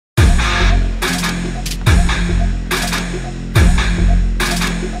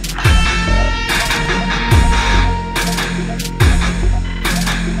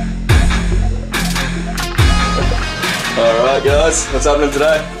Alright guys, what's happening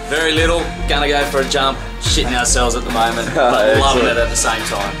today? Very little, gonna go for a jump, shitting ourselves at the moment, but loving it at the same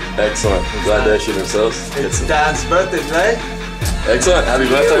time. Excellent, I'm glad they're shitting themselves. It's Dan's birthday today. Excellent, happy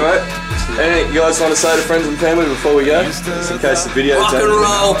birthday mate. Anything you guys want to say to friends and family before we go? Just in case the video Rock and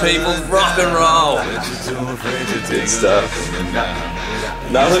roll people, rock and roll. Good stuff.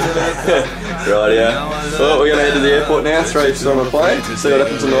 Nothing? Right, yeah. Well, we're going to head to the airport now, throw you on a plane, see what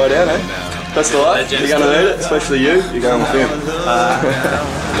happens on the way down, eh? Best of luck, you're going to need it, especially you, you're going with him.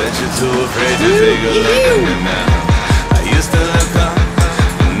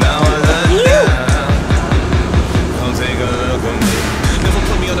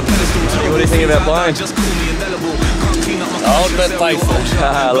 What do you think about flying? Old but faithful.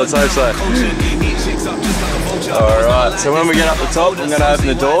 Let's hope so. Alright, so when we get up the top, I'm going to open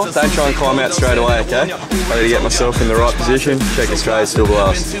the door. Don't try and climb out straight away, okay? I've got to get myself in the right position, check Australia's still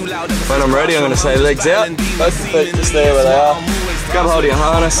blast. When I'm ready, I'm going to say legs out, both the feet just there where they are. Grab hold of your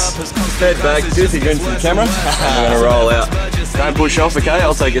harness, head back, goofy grin to the camera, and we're going to roll out. Don't push off, okay?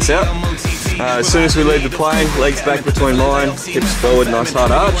 I'll take us out. As soon as we leave the plane, legs back between mine, hips forward, nice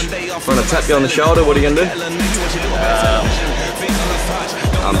hard arch. I'm going to tap you on the shoulder, what are you going to do?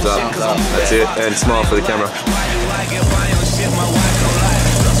 Thumbs up. That's it, and smile for the camera.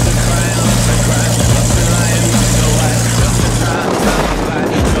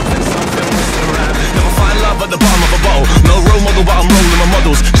 At the bottom of a bottle, no role model, but I'm rolling my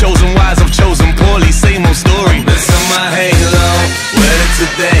models. Chosen wise, I've chosen poorly. Same old story. Listen, my halo, where did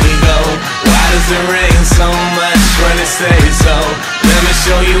today go? Why does it rain so much when it stays so? Let me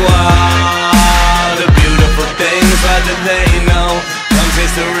show you all the beautiful things. What do they know? Come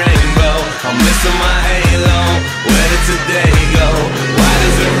taste the rainbow. I'm missing my halo. Where did today go? Why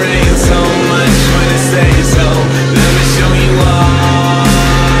does it rain so much when it stays so? Let me show you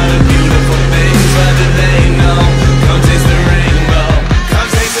all the beautiful things. What do they know? Come taste the rainbow. Come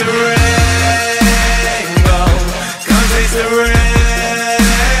taste the rainbow. Come taste the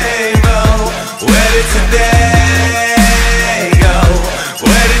rainbow. Where did today go?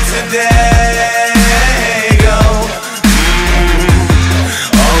 Where did today go?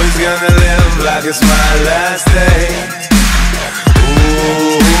 Always gonna live like it's my last day.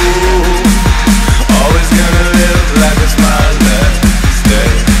 Ooh. Always gonna live like it's my last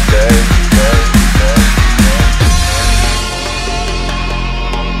day.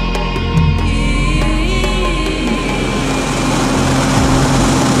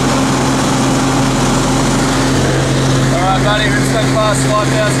 Buddy, we're just going past 5,000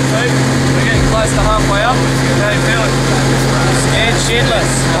 feet. We're getting close to halfway up. How are you feeling? Scared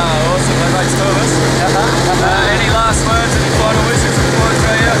shitless. Awesome, that makes two of us. Any last words, any final wishes before I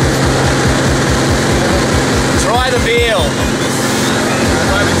throw you? Try the veal.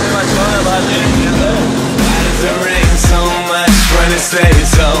 Won't be too much longer, but Why does it rain so much when it stays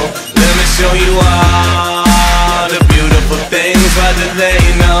so? Let me show you all the beautiful things. What do they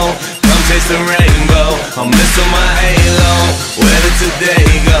know? Come taste the rainbow. I'm missing my halo. Where did today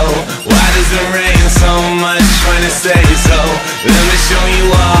go? Why does it rain so much when it stays so? Let me show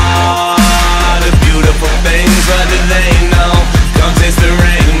you all the beautiful things. What do they know? Come taste the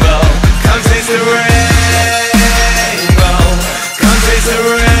rainbow. Come taste the rainbow. Come taste the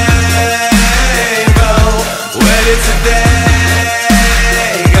rainbow. Where did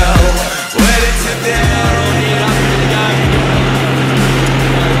today go? Where did today go?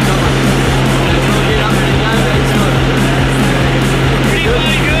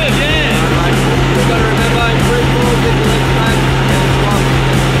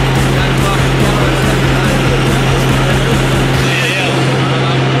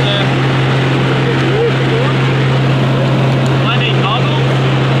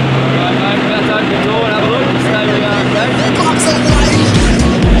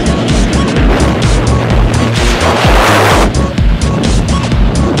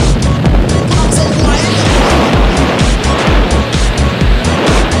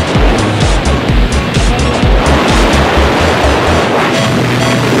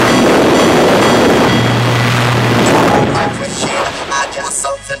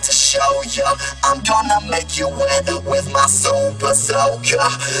 I'm gonna make you wet with my super soaker.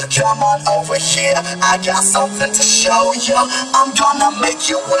 Come on over here, I got something to show you. I'm gonna make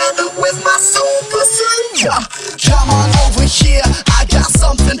you wet with my super soaker. Come on over here, I got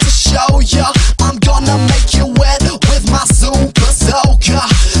something to show you. I'm gonna make you wet with my super soaker.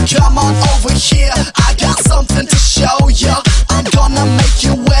 Come on over here, I got something to show you. I'm gonna make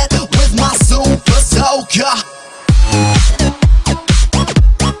you wet with my super soaker.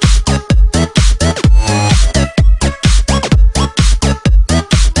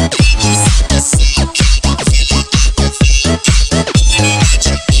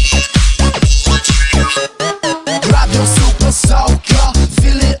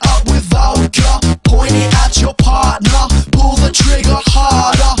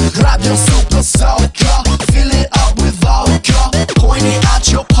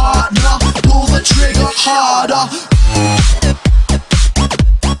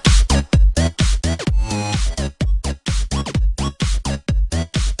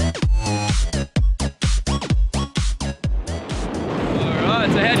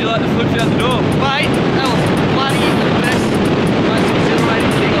 how'd you like the flips out the door? Mate, that was bloody the best, most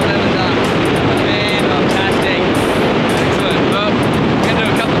exhilarating thing I've ever done. Fantastic. Excellent. Well, we're going to do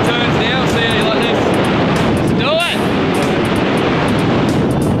a couple of turns now. See how you like this. Let's do it.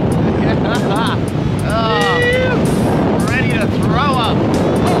 Oh, ready to throw up.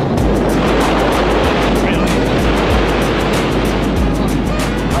 Really?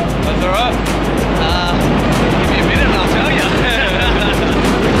 That's alright. Give me a minute and I'll tell you.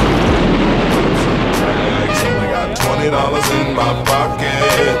 Only got $20 in my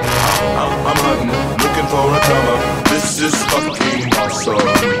pocket. I'm hunting, looking for a come up. This is fucking awesome.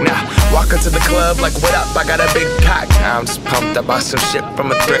 Now, walk into the club like, what up? I got a big cock. I'm just pumped. I bought some shit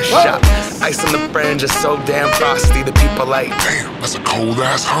from a thrift shop. Ice on the fringe is so damn frosty. The people like, damn, that's a cold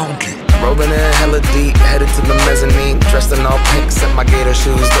ass honky. rolling in hella deep, headed to the mezzanine. Dressed in all pink, set my gator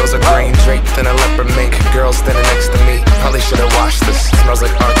shoes. Those are green, draped in a leopard mink. Girl standing next to me. Probably should've washed this. Smells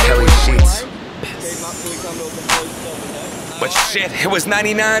like R. Kelly sheets. But shit, it was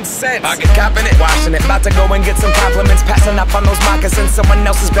 99 cents. I get copping it, washing it. About to go and get some compliments. Passing up on those moccasins. Someone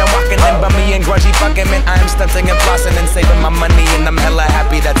else has been walking in bummy and grungy fucking man. I am stunting and flossing and saving my money, and I'm hella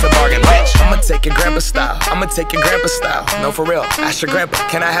happy that's a bargain, bitch. I'ma take your grandpa style. I'ma take your grandpa style. No, for real. Ask your grandpa,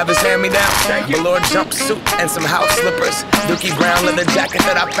 can I have his hand-me-down? Velour jumpsuit and some house slippers. Dookie brown leather jacket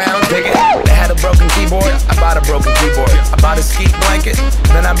that I found. Dig it. They had a broken keyboard. I bought a broken keyboard. I bought a ski blanket.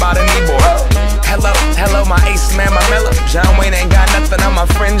 Then I bought a kneeboard. Hello, my ace man, my mellow. John Wayne ain't got nothing on my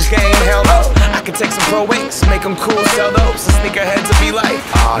fringe game, hell no. I can take some pro wings, make them cool, sell those. The sneakerheads will be like,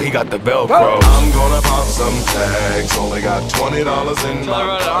 ah, he got the Velcro. I'm gonna pop some tags. Only got $20 in my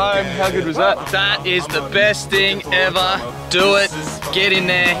Right at home, how good was that? That is the best thing ever. Do it, get in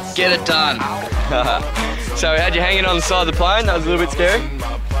there, get it done. So we had you hanging on the side of the plane. That was a little bit scary.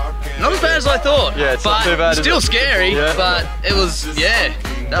 Not as bad as I thought. Yeah, it's but not too bad. Still scary, Yeah. but it was, yeah.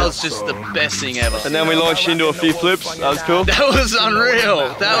 That was just the best thing ever. And then we launched into a few flips. That was cool. That was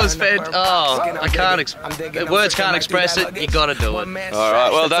unreal. That was fantastic. Oh, I can't. Words can't express it. You gotta do it. All right,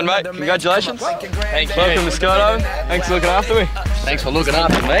 well done, mate. Congratulations. Thank you. Welcome to Skydiving. Thanks for looking after me. Thanks for looking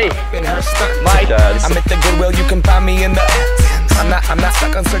after me. Mike, I'm at the Goodwill. You can find me in the. I'm not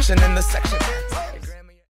stuck on searching in the section.